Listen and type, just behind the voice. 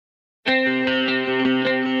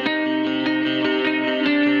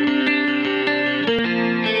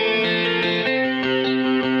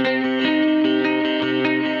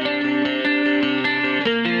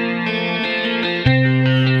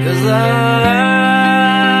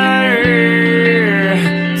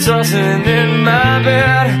Sitting in my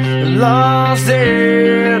bed, lost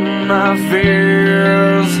in my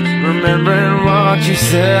fears, remembering what you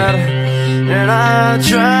said, and I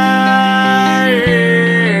try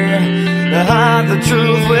to hide the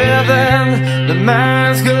truth within the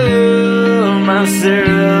mask of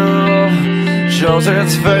myself. Shows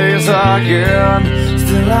its face again,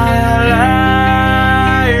 still I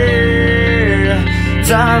lie,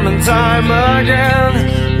 time and time again.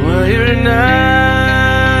 Will you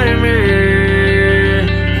deny me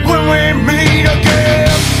when we meet again?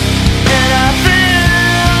 And I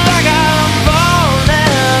feel like I'm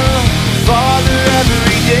falling farther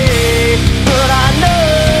every day, but I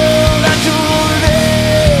know that you're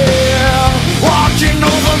there watching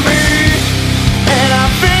over me. And I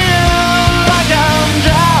feel like I'm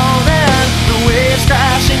drowning, the waves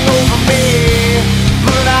crashing over me,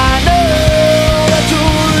 but I know that you're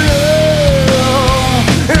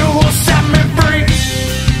it will set me free.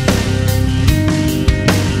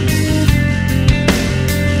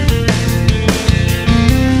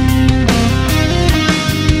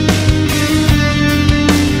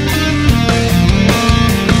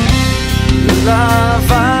 Love